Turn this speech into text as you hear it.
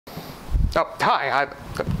Oh, hi.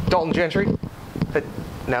 Dalton Gentry.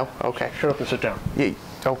 No? Okay. Shut up and sit down. Yeah,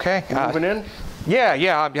 okay. Moving in?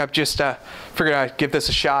 Yeah. I've just figured I'd give this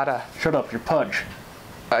a shot. Shut up. You're Pudge.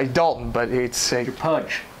 Dalton, but it's... You're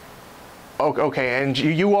Pudge. Oh, okay, and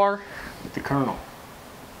you are? The Colonel.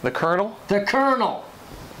 The Colonel? The Colonel!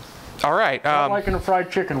 All right. Not like in a fried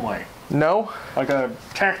chicken way. No? Like a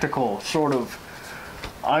tactical sort of...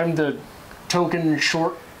 I'm the token,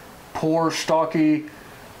 short, poor, stocky,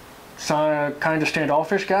 kind of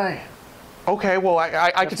standoffish guy. Okay, well,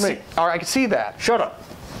 I could see. All right, I could see that. Shut up.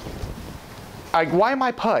 Why am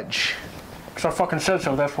I Pudge? Because I fucking said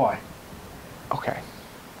so, that's why. Okay.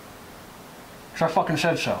 Because I fucking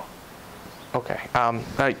said so. Okay.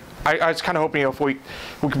 I was kind of hoping, if we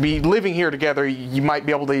could be living here together, you might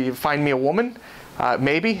be able to find me a woman.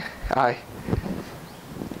 Maybe. We'll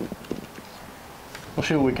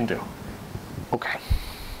see what we can do. Okay.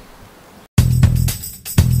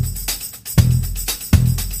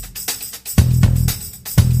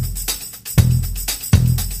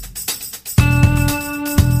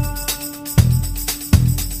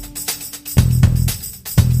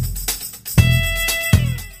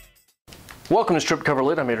 Welcome to Strip Cover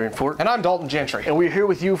Lit. I'm Adrian Fort. And I'm Dalton Gentry. And we're here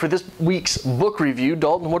with you for this week's book review.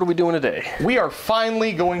 Dalton, what are we doing today? We are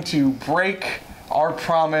finally going to break our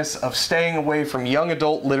promise of staying away from young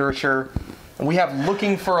adult literature. And we have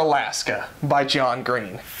Looking for Alaska by John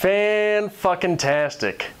Green.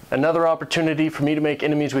 Fan-fucking-tastic. Another opportunity for me to make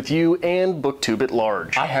enemies with you and BookTube at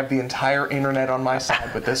large. I have the entire internet on my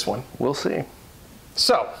side with this one. We'll see.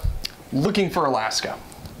 So, Looking for Alaska.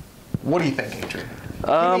 What do you think, Adrian?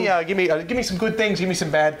 Give me some good things, give me some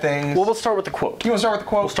bad things. Well, we'll start with the quote. You want to start with the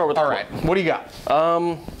quote? We'll start with the quote. All right, what do you got?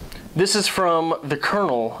 This is from the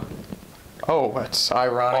Colonel. Oh, that's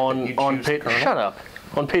ironic. On page, shut up.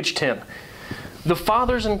 On page 10. The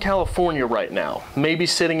father's in California right now, maybe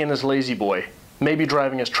sitting in his lazy boy, maybe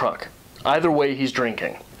driving his truck. Either way, he's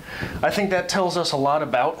drinking. I think that tells us a lot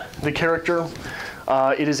about the character.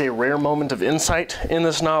 It is a rare moment of insight in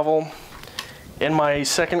this novel. And my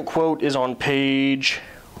second quote is on page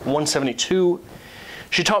 172.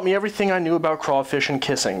 She taught me everything I knew about crawfish and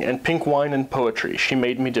kissing, and pink wine and poetry. She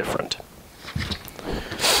made me different.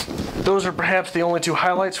 Those are perhaps the only two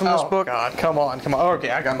highlights from this book. Oh, God, come on. Okay,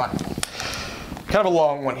 I got mine. Kind of a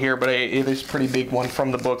long one here, but it is a pretty big one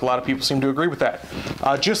from the book. A lot of people seem to agree with that.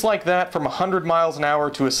 Just like that, from 100 miles an hour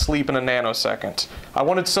to asleep in a nanosecond. I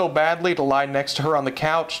wanted so badly to lie next to her on the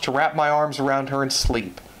couch, to wrap my arms around her and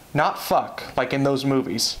sleep. Not fuck, like in those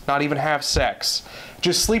movies. Not even have sex.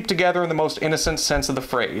 Just sleep together in the most innocent sense of the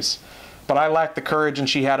phrase. But I lacked the courage and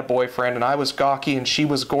she had a boyfriend, and I was gawky and she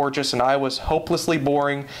was gorgeous, and I was hopelessly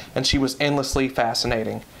boring and she was endlessly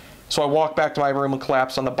fascinating. So I walked back to my room and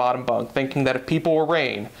collapsed on the bottom bunk, thinking that if people were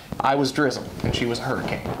rain, I was drizzle and she was a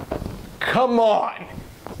hurricane. Come on!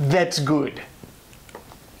 That's good.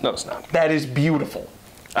 No, it's not. That is beautiful.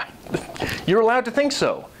 You're allowed to think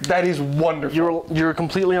so. That is wonderful. You're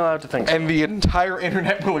completely allowed to think so. And the entire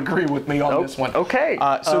internet will agree with me on this one. Okay.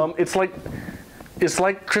 It's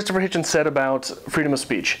like Christopher Hitchens said about freedom of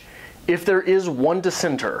speech. If there is one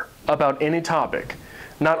dissenter about any topic,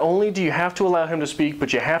 not only do you have to allow him to speak,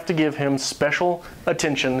 but you have to give him special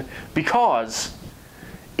attention, because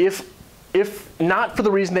if not for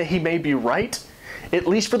the reason that he may be right, at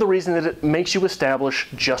least for the reason that it makes you establish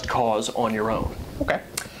just cause on your own. Okay.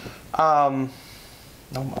 Oh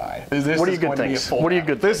my. What are your good things? What are your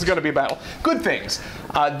good things? This is going to be a battle. Good things.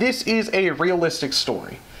 This is a realistic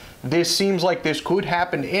story. This seems like this could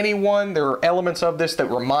happen to anyone. There are elements of this that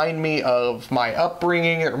remind me of my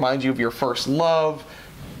upbringing. It reminds you of your first love.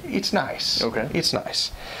 It's nice. Okay. It's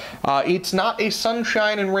nice. It's not a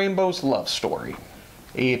sunshine and rainbows love story.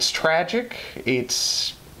 It's tragic.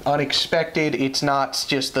 It's unexpected. It's not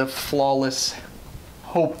just the flawless,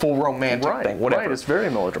 hopeful, romantic thing. Whatever. Right, it's very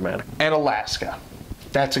melodramatic. And Alaska.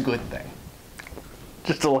 That's a good thing.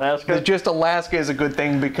 Just Alaska? Just Alaska is a good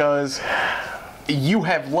thing because you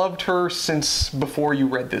have loved her since before you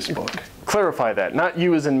read this book. Clarify that. Not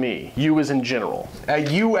you as in me. You as in general.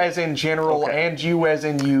 You as in general, okay. And you as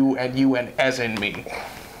in you, and you as in me.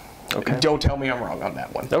 Okay. Don't tell me I'm wrong on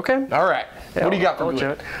that one. Okay. All right. Yeah, what do you got for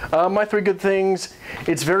good? My three good things.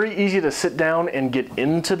 It's very easy to sit down and get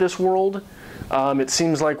into this world. It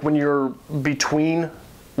seems like when you're between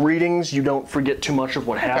readings, you don't forget too much of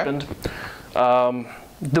what happened. The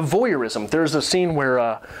voyeurism. There's a scene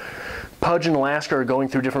where Pudge and Alaska are going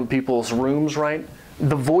through different people's rooms, right?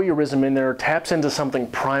 The voyeurism in there taps into something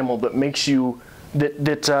primal that makes you,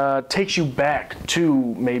 that takes you back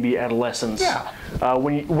to maybe adolescence. Yeah.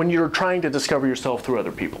 When you're trying to discover yourself through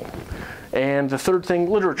other people. And the third thing,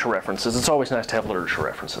 literature references. It's always nice to have literature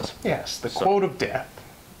references. Yes, the quote of death.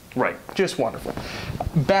 Right. Just wonderful.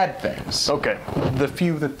 Bad things. Okay. The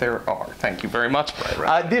few that there are. Thank you very much.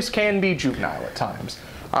 Right. This can be juvenile at times.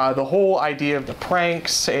 The whole idea of the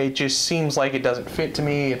pranks, it just seems like it doesn't fit to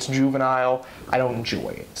me. It's juvenile. I don't enjoy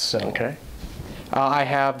it. So. Okay. I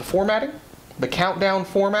have the formatting, the countdown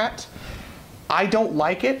format. I don't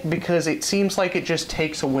like it because it seems like it just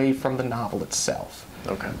takes away from the novel itself.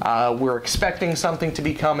 Okay. We're expecting something to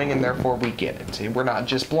be coming, and therefore we get it. We're not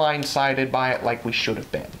just blindsided by it like we should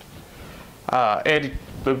have been. And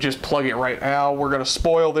just plug it right now. We're going to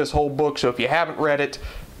spoil this whole book, so if you haven't read it,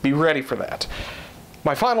 be ready for that.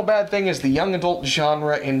 My final bad thing is the young adult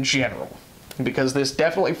genre in general, because this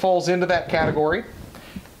definitely falls into that category,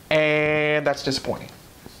 and that's disappointing.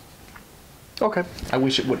 Okay. I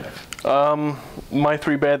wish it wouldn't have. My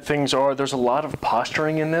three bad things are there's a lot of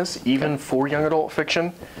posturing in this, even for young adult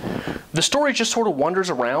fiction. The story just sort of wanders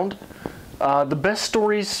around. The best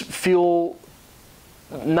stories feel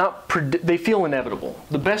they feel inevitable.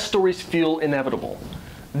 The best stories feel inevitable.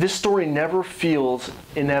 This story never feels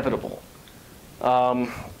inevitable.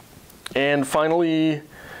 And finally,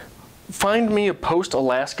 find me a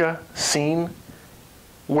post-Alaska scene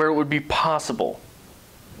where it would be possible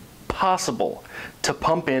to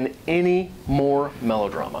pump in any more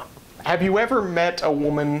melodrama. Have you ever met a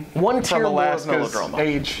woman One tier from more Alaska's melodrama.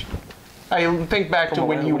 age? I think back to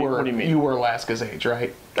when you what were do you mean? you were Alaska's age,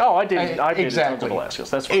 right? Oh, I did tons exactly. of Alaska's.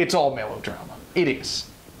 That's right. It's all melodrama. It is.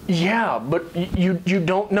 Yeah, but you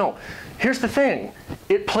don't know. Here's the thing.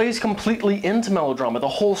 It plays completely into melodrama, the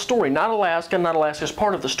whole story. Not Alaska's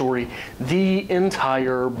part of the story, the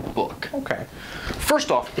entire book. Okay.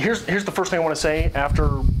 First off, here's the first thing I want to say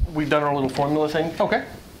after we've done our little formula thing. Okay.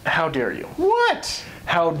 How dare you? What?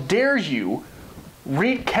 How dare you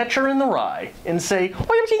read Catcher in the Rye and say,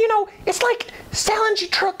 well, you know, it's like Salinger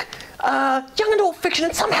took young adult fiction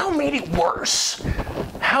and somehow made it worse.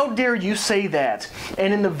 How dare you say that?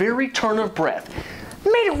 And in the very turn of breath,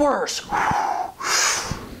 made it worse.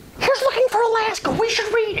 Here's Looking for Alaska. We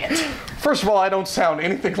should read it. First of all, I don't sound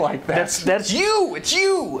anything like that. That's you. It's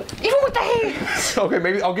you. Even with the hands. Okay,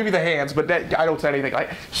 maybe I'll give you the hands, but I don't sound anything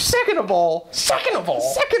like. Second of all,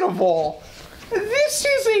 this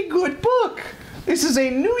is a good book. This is a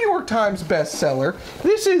New York Times bestseller.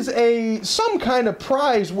 This is some kind of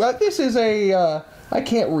prize. Well, this is I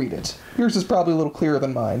can't read it. Yours is probably a little clearer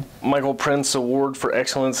than mine. Michael Prince Award for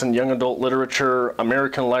Excellence in Young Adult Literature,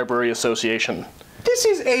 American Library Association. This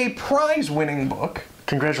is a prize-winning book.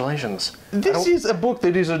 Congratulations. This is a book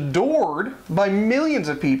that is adored by millions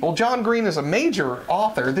of people. John Green is a major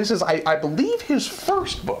author. This is, I believe, his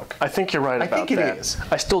first book. I think you're right about that. I think it is.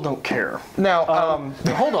 I still don't care. Now,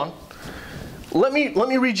 hold on. Let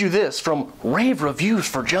me read you this from Rave Reviews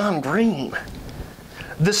for John Green.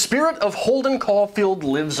 The spirit of Holden Caulfield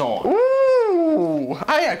lives on. Ooh,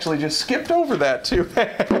 I actually just skipped over that too.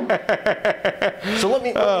 So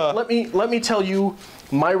let me tell you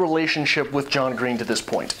my relationship with John Green to this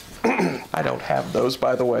point. I don't have those,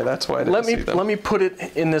 by the way. That's why I didn't see them. Let me put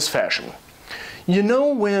it in this fashion. You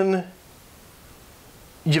know when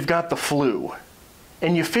you've got the flu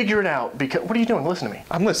and you figure it out because what are you doing? Listen to me.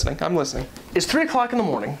 I'm listening. It's 3 o'clock in the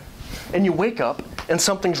morning and you wake up and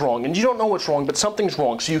something's wrong and you don't know what's wrong, but something's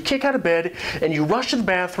wrong. So you kick out of bed and you rush to the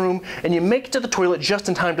bathroom and you make it to the toilet just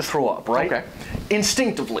in time to throw up, right? Okay.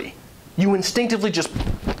 Instinctively. You instinctively just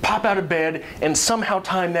pop out of bed and somehow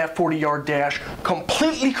time that 40-yard dash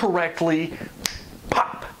completely correctly,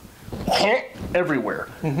 pop, everywhere.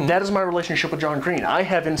 Mm-hmm. That is my relationship with John Green. I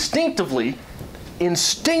have instinctively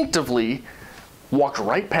walked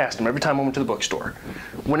right past him every time I went to the bookstore.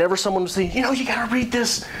 Whenever someone would say, you know, you gotta read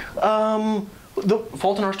this, The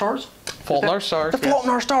Fault in Our Stars? Fault in Our Stars. The Fault in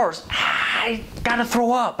Our Stars. I gotta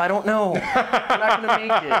throw up. I don't know. I'm not gonna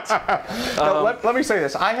make it. Now, let me say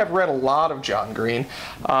this. I have read a lot of John Green.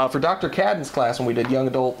 For Dr. Cadden's class, when we did young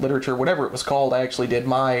adult literature, whatever it was called, I actually did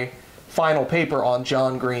my final paper on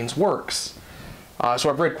John Green's works. So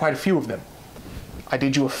I've read quite a few of them. I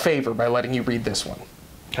did you a favor by letting you read this one.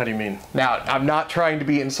 How do you mean? Now, I'm not trying to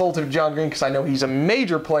be insultive to John Green because I know he's a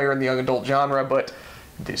major player in the young adult genre, but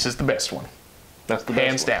this is the best one. That's the best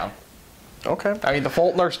Hands down. Okay. I mean, The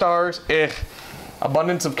Fault in Our Stars,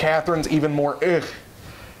 Abundance of Catherines, even more,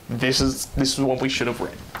 This is one we should have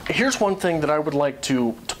read. Here's one thing that I would like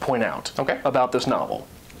to point out about this novel.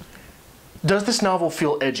 Does this novel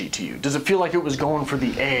feel edgy to you? Does it feel like it was going for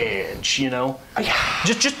the edge, you know?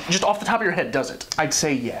 Just off the top of your head, does it? I'd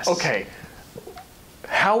say yes. Okay.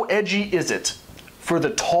 How edgy is it for the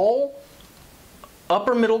tall,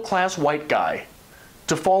 upper middle class white guy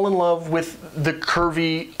to fall in love with the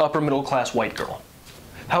curvy upper middle class white girl.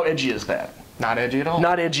 How edgy is that? Not edgy at all.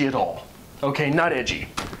 Not edgy at all. Okay, not edgy.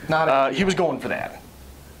 Not edgy. He was going for that.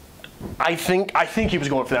 I think he was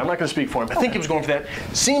going for that. I'm not going to speak for him. I think he was going for that.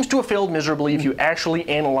 Seems to have failed miserably if you actually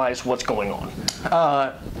analyze what's going on.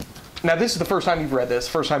 Now, this is the first time you've read this,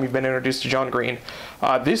 first time you've been introduced to John Green.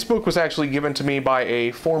 This book was actually given to me by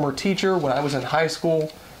a former teacher when I was in high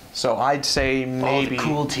school, so I'd say maybe the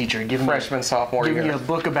cool teacher, freshman, sophomore year. Giving you a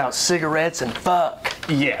book about cigarettes and fuck.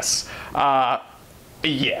 Yes.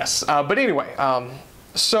 Yes. But anyway,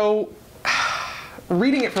 so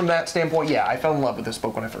reading it from that standpoint, yeah, I fell in love with this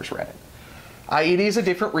book when I first read it. It is a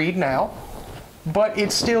different read now, but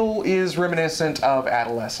it still is reminiscent of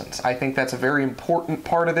adolescence. I think that's a very important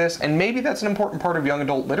part of this, and maybe that's an important part of young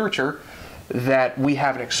adult literature that we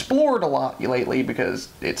haven't explored a lot lately because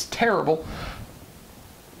it's terrible.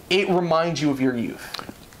 It reminds you of your youth.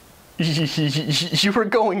 You were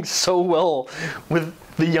going so well with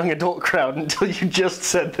the young adult crowd until you just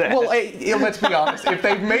said that. Well, hey, let's be honest. If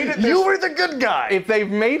they've made it this, you were the good guy. If they've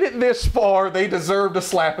made it this far, they deserve a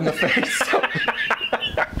slap in the face.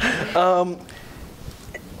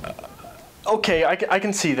 Okay, I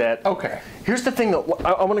can see that. Okay. Here's the thing, though.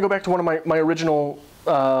 I want to go back to one of my original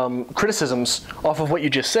criticisms off of what you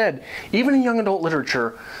just said. Even in young adult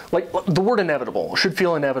literature, like the word inevitable should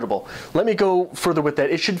feel inevitable. Let me go further with that.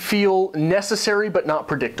 It should feel necessary but not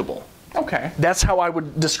predictable. Okay. That's how I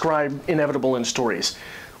would describe inevitable in stories.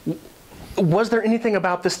 Was there anything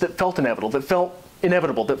about this that felt inevitable, that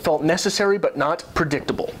felt necessary but not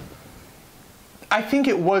predictable? I think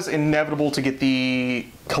it was inevitable to get the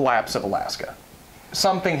collapse of Alaska.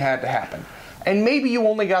 Something had to happen. And maybe you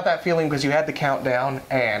only got that feeling because you had the countdown,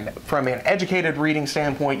 and from an educated reading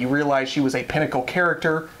standpoint, you realized she was a pinnacle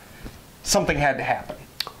character. Something had to happen.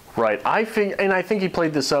 Right. I think he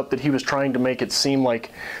played this up that he was trying to make it seem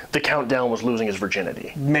like the countdown was losing his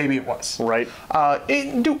virginity. Maybe it was. Right.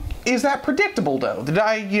 Is that predictable, though? Did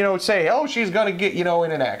I, say, oh, she's going to get, in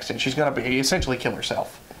an accident. She's going to essentially kill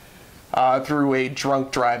herself through a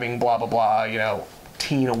drunk driving, blah, blah, blah,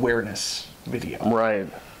 teen awareness video. Right.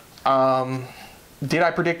 Did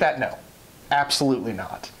I predict that? No. Absolutely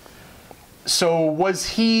not. So was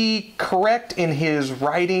he correct in his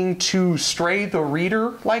writing to stray the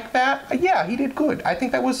reader like that? Yeah, he did good. I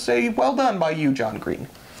think that was well done by you, John Green.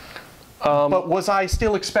 But was I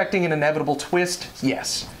still expecting an inevitable twist?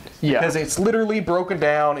 Yes. Yeah. Because it's literally broken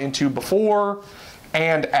down into before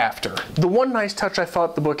and after. The one nice touch I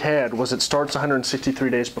thought the book had was it starts 163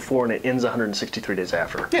 days before and it ends 163 days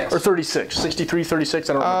after. Yes. Or 36. 63, 36,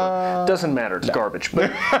 I don't remember. Doesn't matter, it's garbage.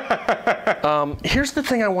 But here's the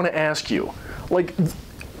thing I want to ask you. Like,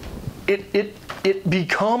 it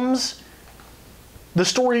becomes, the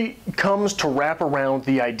story comes to wrap around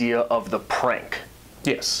the idea of the prank.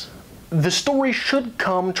 Yes. The story should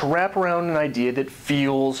come to wrap around an idea that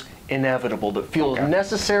feels inevitable, that feels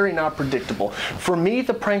necessary, not predictable. For me,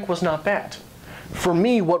 the prank was not that. For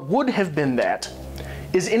me, what would have been that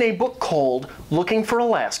is in a book called Looking for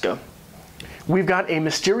Alaska. We've got a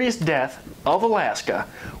mysterious death of Alaska.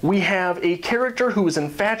 We have a character who is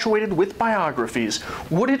infatuated with biographies.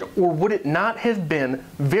 Would it or would it not have been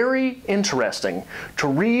very interesting to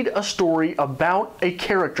read a story about a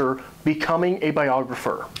character becoming a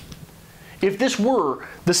biographer? If this were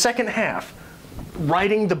the second half,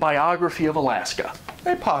 writing the biography of Alaska.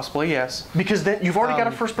 Possibly, yes. Because then you've already got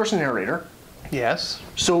a first-person narrator. Yes.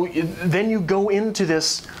 So then you go into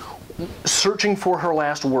this searching for her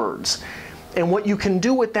last words. And what you can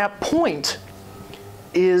do at that point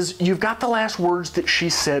is you've got the last words that she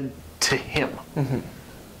said to him. Mm-hmm.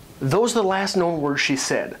 Those are the last known words she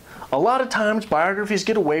said. A lot of times biographies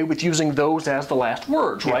get away with using those as the last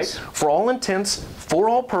words, right? Yes. For all intents, for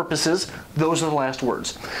all purposes, those are the last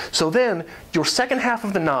words. So then your second half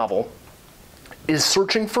of the novel is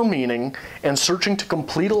searching for meaning and searching to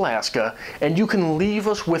complete Alaska, and you can leave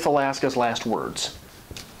us with Alaska's last words.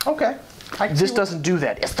 Okay. This doesn't do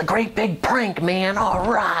that. It's the great big prank, man. All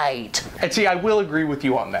right. And see, I will agree with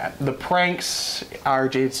you on that. The pranks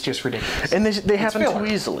it's just ridiculous. And they happen too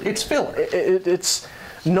easily. It's filler. It's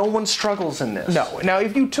no one struggles in this. No. Now,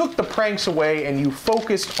 if you took the pranks away and you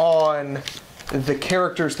focused on the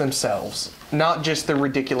characters themselves, not just the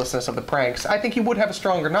ridiculousness of the pranks, I think you would have a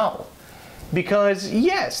stronger novel. Because,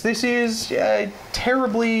 yes, this is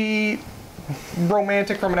terribly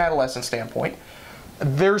romantic from an adolescent standpoint.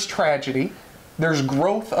 There's tragedy. There's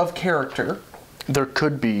growth of character. There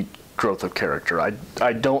could be growth of character.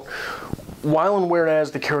 I don't... While and whereas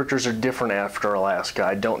the characters are different after Alaska,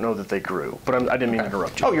 I don't know that they grew. But I didn't mean to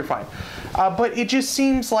interrupt you. Oh, you're fine. But it just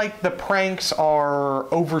seems like the pranks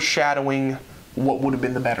are overshadowing what would have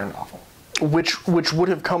been the better novel. Which would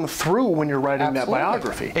have come through when you're writing that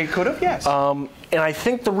biography. It could have, yes. And I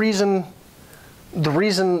think the reason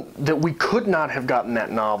that we could not have gotten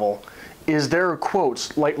that novel is there are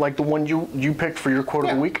quotes, like the one you picked for your quote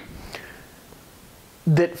of the week,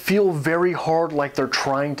 that feel very hard like they're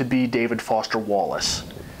trying to be David Foster Wallace.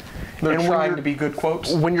 They're trying to be good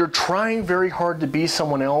quotes? When you're trying very hard to be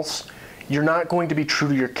someone else, you're not going to be true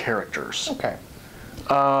to your characters. Okay.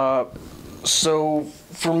 So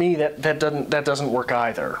for me, that doesn't work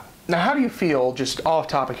either. Now, how do you feel, just off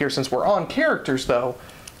topic here, since we're on characters, though,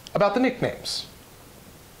 about the nicknames?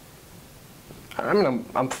 I mean,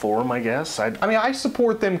 I'm for them, I guess. I mean, I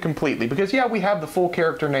support them completely, because, yeah, we have the full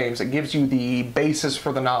character names. It gives you the basis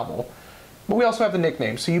for the novel. But we also have the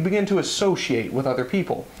nicknames, so you begin to associate with other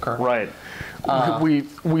people. Right.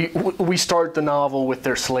 We start the novel with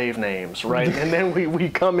their slave names, right? And then we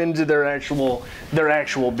come into their actual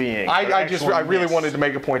being. I really wanted to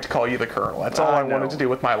make a point to call you the Colonel. That's all I wanted to do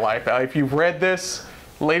with my life. If you've read this,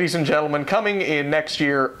 ladies and gentlemen, coming in next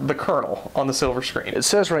year, the Colonel on the silver screen. It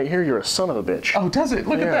says right here, you're a son of a bitch. Oh, does it?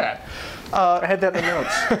 Look at that. I had that in the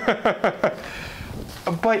notes.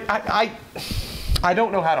 But I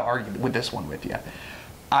don't know how to argue with this one with you.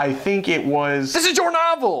 I think it was... This is your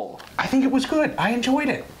novel! I think it was good. I enjoyed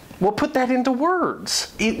it. Well, put that into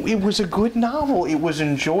words. It was a good novel. It was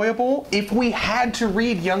enjoyable. If we had to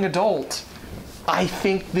read young adult, I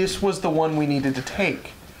think this was the one we needed to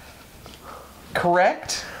take.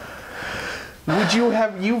 Correct? Would you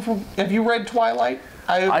have you read Twilight?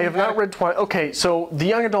 I have not read Twilight. Okay, so the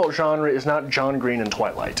young adult genre is not John Green and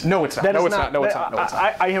Twilight. No, it's not. No, it's not.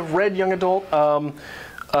 I have read young adult. How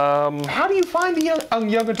do you find the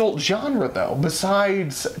young adult genre, though,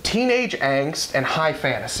 besides teenage angst and high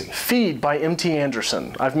fantasy? Feed by M.T.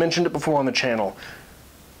 Anderson. I've mentioned it before on the channel.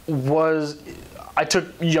 I took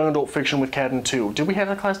young adult fiction with Cadden too. Did we have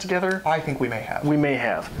that class together? I think we may have. We may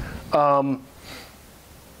have.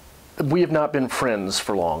 We have not been friends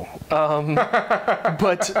for long.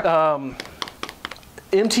 But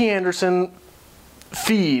M.T. Anderson,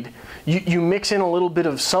 Feed, you mix in a little bit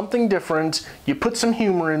of something different, you put some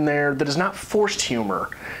humor in there that is not forced humor,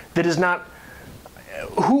 that is not...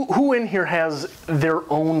 Who in here has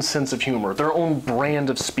their own sense of humor, their own brand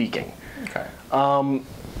of speaking? Okay. I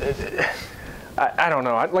don't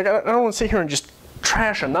know. I don't want to sit here and just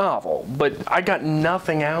trash a novel, but I got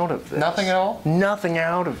nothing out of this. Nothing at all? Nothing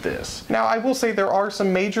out of this. Now, I will say there are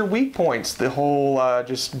some major weak points. The whole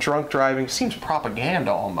just drunk driving seems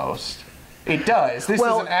propaganda almost. It does. This is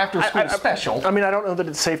an after-school special. I mean, I don't know that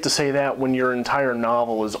it's safe to say that when your entire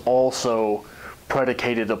novel is also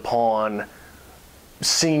predicated upon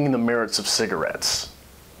seeing the merits of cigarettes.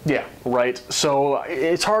 Yeah. Right? So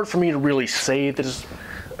it's hard for me to really say that it's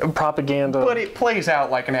propaganda. But it plays out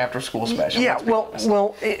like an after-school special. Yeah,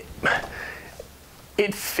 well,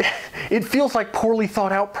 it feels like poorly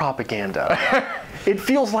thought out propaganda. It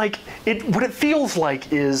feels like what it feels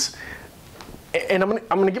like is, and I'm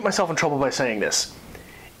gonna get myself in trouble by saying this.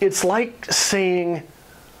 It's like saying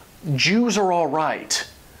Jews are all right,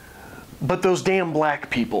 but those damn black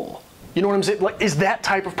people. You know what I'm saying? Like, is that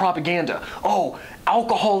type of propaganda? Oh,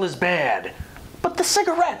 alcohol is bad. But the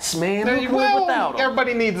cigarettes, man, who can live without them?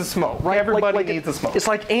 Everybody needs a smoke, right? Everybody needs a smoke. It's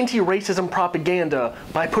like anti-racism propaganda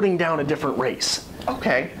by putting down a different race.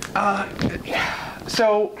 Okay.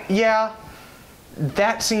 So, yeah,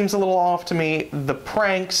 that seems a little off to me. The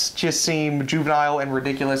pranks just seem juvenile and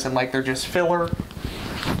ridiculous and like they're just filler.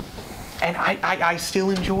 And I still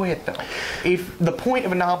enjoy it, though. If the point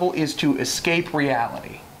of a novel is to escape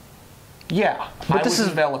reality, yeah, but this is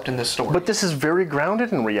developed in this story. But this is very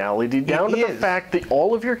grounded in reality, down to the fact that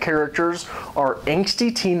all of your characters are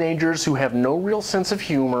angsty teenagers who have no real sense of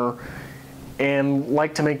humor and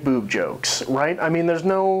like to make boob jokes, right? I mean, there's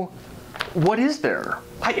no... What is there?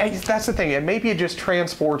 That's the thing, and maybe it just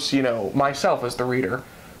transports, myself as the reader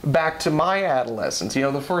back to my adolescence.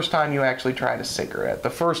 The first time you actually tried a cigarette, the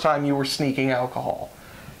first time you were sneaking alcohol.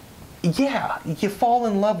 Yeah, you fall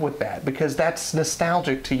in love with that because that's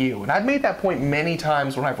nostalgic to you. And I've made that point many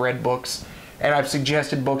times when I've read books, and I've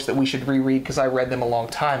suggested books that we should reread because I read them a long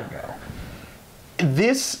time ago.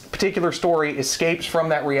 This particular story escapes from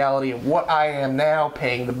that reality of what I am now,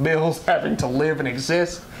 paying the bills, having to live and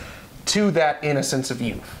exist, to that innocence of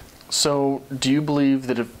youth. So, do you believe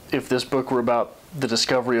that if this book were about the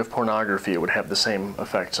discovery of pornography, it would have the same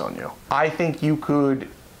effects on you? I think you could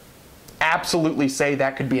absolutely say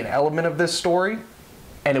that could be an element of this story,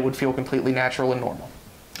 and it would feel completely natural and normal.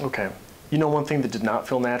 Okay. You know one thing that did not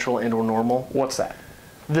feel natural and or normal? What's that?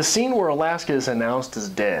 The scene where Alaska is announced as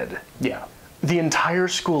dead. Yeah. the entire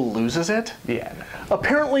school loses it? Yeah.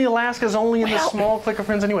 Apparently Alaska's only in the small clique of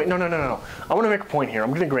friends anyway. No. I want to make a point here. I'm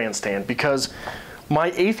going to grandstand because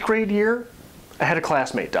my 8th grade year, I had a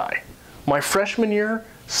classmate die. My freshman year,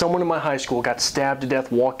 someone in my high school got stabbed to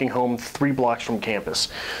death walking home 3 blocks from campus.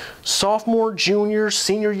 Sophomore, junior,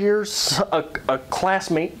 senior years, a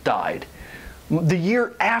classmate died. The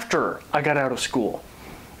year after I got out of school,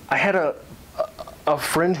 I had a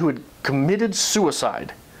friend who had committed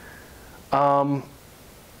suicide.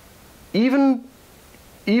 Even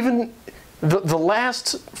the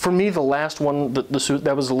last, for me, the last one,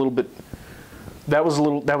 that was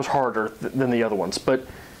harder than the other ones, but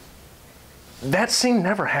that scene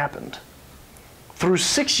never happened. Through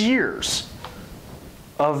 6 years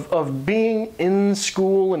of being in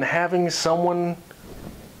school and having someone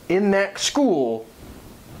in that school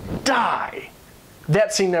die,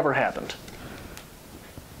 that scene never happened.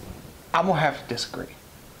 I'm going to have to disagree.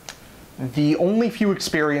 The only few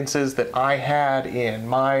experiences that I had in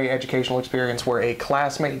my educational experience where a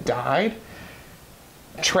classmate died,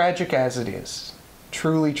 tragic as it is,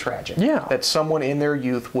 truly tragic, yeah, that someone in their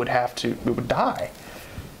youth would die,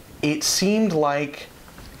 it seemed like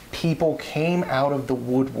people came out of the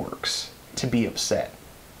woodworks to be upset.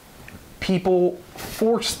 People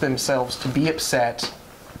forced themselves to be upset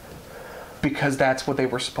because that's what they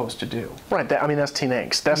were supposed to do. Right, that's teen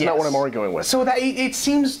angst. That's not what I'm arguing with. So that it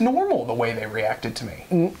seems normal the way they reacted to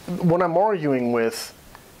me. What I'm arguing with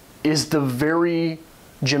is the very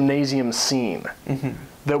gymnasium scene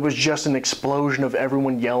that was just an explosion of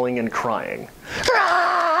everyone yelling and crying.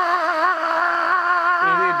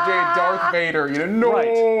 Darth Vader, no!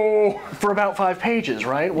 Right. For about 5 pages,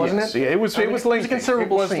 right? Wasn't it? Yeah, it was lengthy. It was a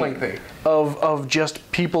considerable scene lengthy. Of just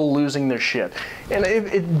people losing their shit. And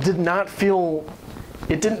it did not feel...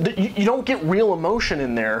 It didn't. You don't get real emotion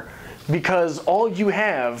in there because all you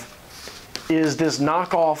have is this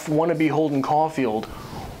knockoff wannabe Holden Caulfield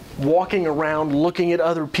walking around looking at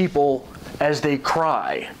other people as they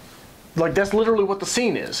cry. Like, that's literally what the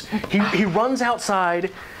scene is. He runs outside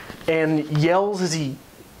and yells as he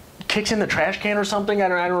kicks in the trash can or something. I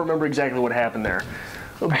don't remember exactly what happened there.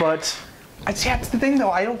 But that's the thing,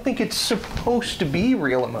 though. I don't think it's supposed to be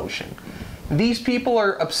real emotion. These people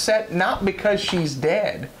are upset not because she's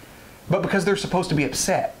dead, but because they're supposed to be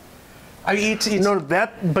upset. I mean, it's no,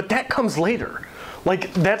 but that comes later.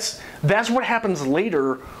 Like, that's what happens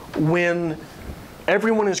later when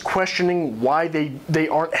everyone is questioning why they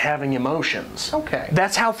aren't having emotions. Okay.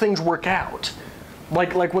 That's how things work out.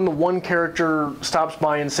 Like when the one character stops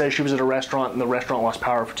by and says she was at a restaurant and the restaurant lost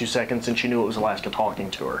power for 2 seconds and she knew it was Alaska talking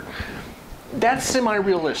to her. That's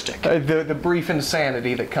semi-realistic. The brief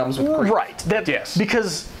insanity that comes with grief. Right. Yes.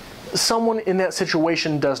 Because someone in that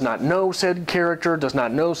situation does not know said character, does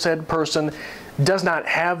not know said person, does not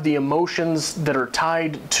have the emotions that are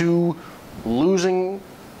tied to losing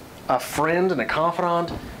a friend and a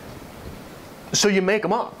confidant. So you make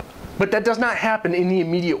them up. But that does not happen in the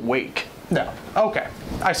immediate wake. No. Okay.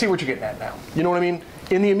 I see what you're getting at now. You know what I mean?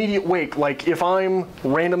 In the immediate wake, like if I'm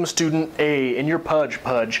random student A and you're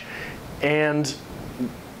Pudge, and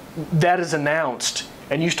that is announced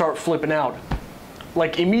and you start flipping out,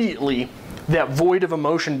 like immediately that void of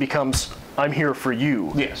emotion becomes, I'm here for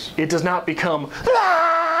you. Yes. It does not become,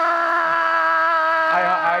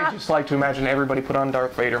 I just like to imagine everybody put on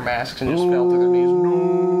Darth Vader masks and just fell to their knees.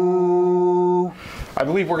 No. I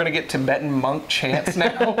believe we're going to get Tibetan monk chants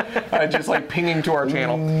now, just like pinging to our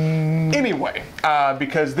channel. Anyway,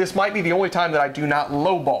 because this might be the only time that I do not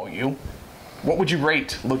lowball you, what would you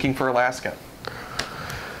rate Looking for Alaska?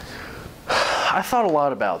 I thought a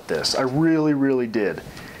lot about this. I really, really did.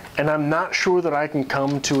 And I'm not sure that I can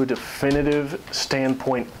come to a definitive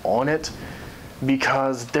standpoint on it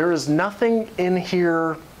because there is nothing in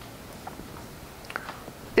here.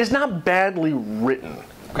 It's not badly written.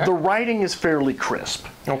 Okay. The writing is fairly crisp.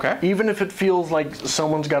 Okay. Even if it feels like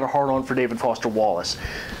someone's got a hard-on for David Foster Wallace.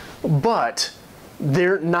 But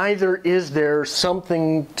neither is there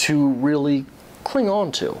something to really cling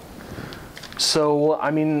on to. So, I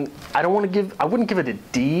mean, I wouldn't give it a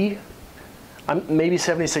D. Maybe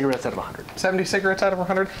 70 cigarettes out of 100. 70 cigarettes out of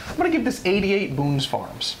 100? I'm going to give this 88 Boone's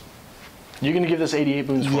Farms. You're going to give this 88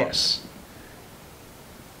 Boone's Farms? Yes.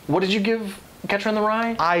 What did you give Catcher in the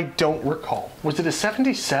Rye? I don't recall. Was it a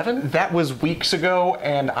 77? That was weeks ago,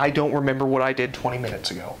 and I don't remember what I did 20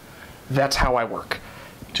 minutes ago. That's how I work.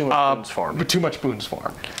 Too much Boone's Farm. But too much Boone's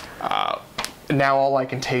Farm. Now all I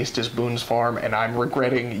can taste is Boone's Farm, and I'm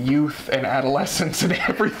regretting youth and adolescence and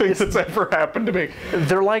everything that's ever happened to me.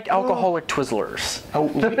 They're like alcoholic Twizzlers. Oh,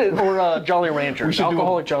 or Jolly Ranchers. We should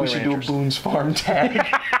alcoholic do Jolly we should Ranchers. do a Boone's Farm tag.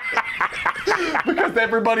 Because Because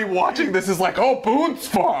everybody watching this is like, oh, Boone's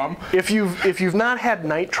Farm. If you've not had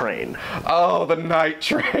Night Train. Oh, the Night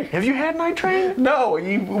Train. Have you had Night Train? No,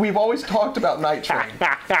 we've always talked about Night Train.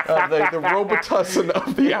 The Robitussin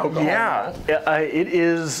of the alcohol. Yeah, it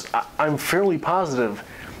is. I'm fairly positive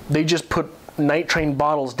they just put Night Train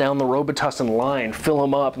bottles down the Robitussin line, fill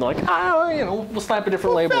them up, and they're like, we'll slap a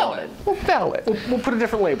different label on it. We'll sell it. We'll put a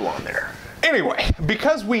different label on there. Anyway,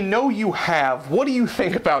 because we know you have, what do you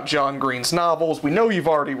think about John Green's novels? We know you've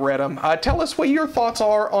already read them. Tell us what your thoughts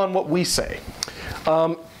are on what we say.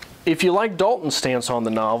 If you like Dalton's stance on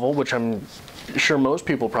the novel, which I'm sure most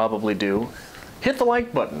people probably do, hit the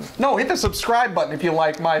like button. No, hit the subscribe button if you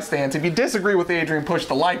like my stance. If you disagree with Adrian, push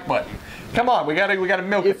the like button. Come on, we gotta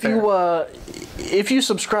milk it there. If you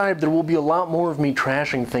subscribe, there will be a lot more of me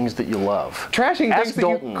trashing things that you love. Trashing Ask things that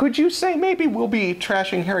Dalton. could you say maybe we'll be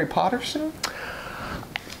trashing Harry Potter soon?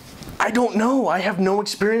 I don't know. I have no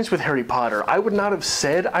experience with Harry Potter. I would not have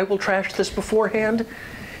said I will trash this beforehand.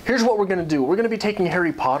 Here's what we're going to do. We're going to be taking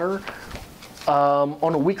Harry Potter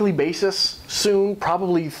on a weekly basis soon,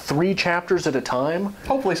 probably 3 chapters at a time.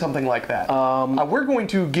 Hopefully something like that. We're going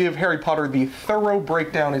to give Harry Potter the thorough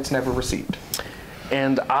breakdown it's never received.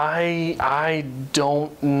 And I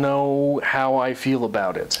don't know how I feel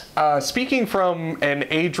about it. Speaking from an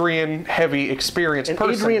Adrian-heavy experienced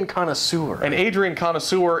person. Adrian connoisseur. An Adrian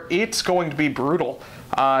connoisseur, it's going to be brutal.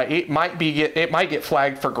 It might get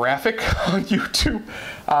flagged for graphic on YouTube.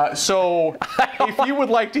 So if you would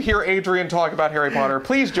like to hear Adrian talk about Harry Potter,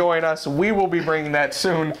 please join us. We will be bringing that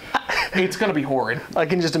soon. It's going to be horrid. I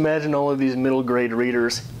can just imagine all of these middle grade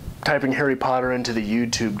readers typing Harry Potter into the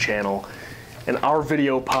YouTube channel, and our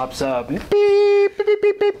video pops up. Beep, beep, beep,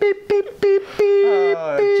 beep, beep, beep, beep, beep.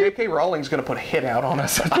 J.K. Rowling's going to put a hit out on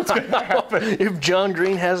us. That's what's going to happen. If John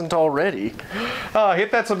Green hasn't already.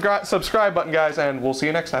 Hit that subscribe button, guys, and we'll see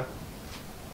you next time.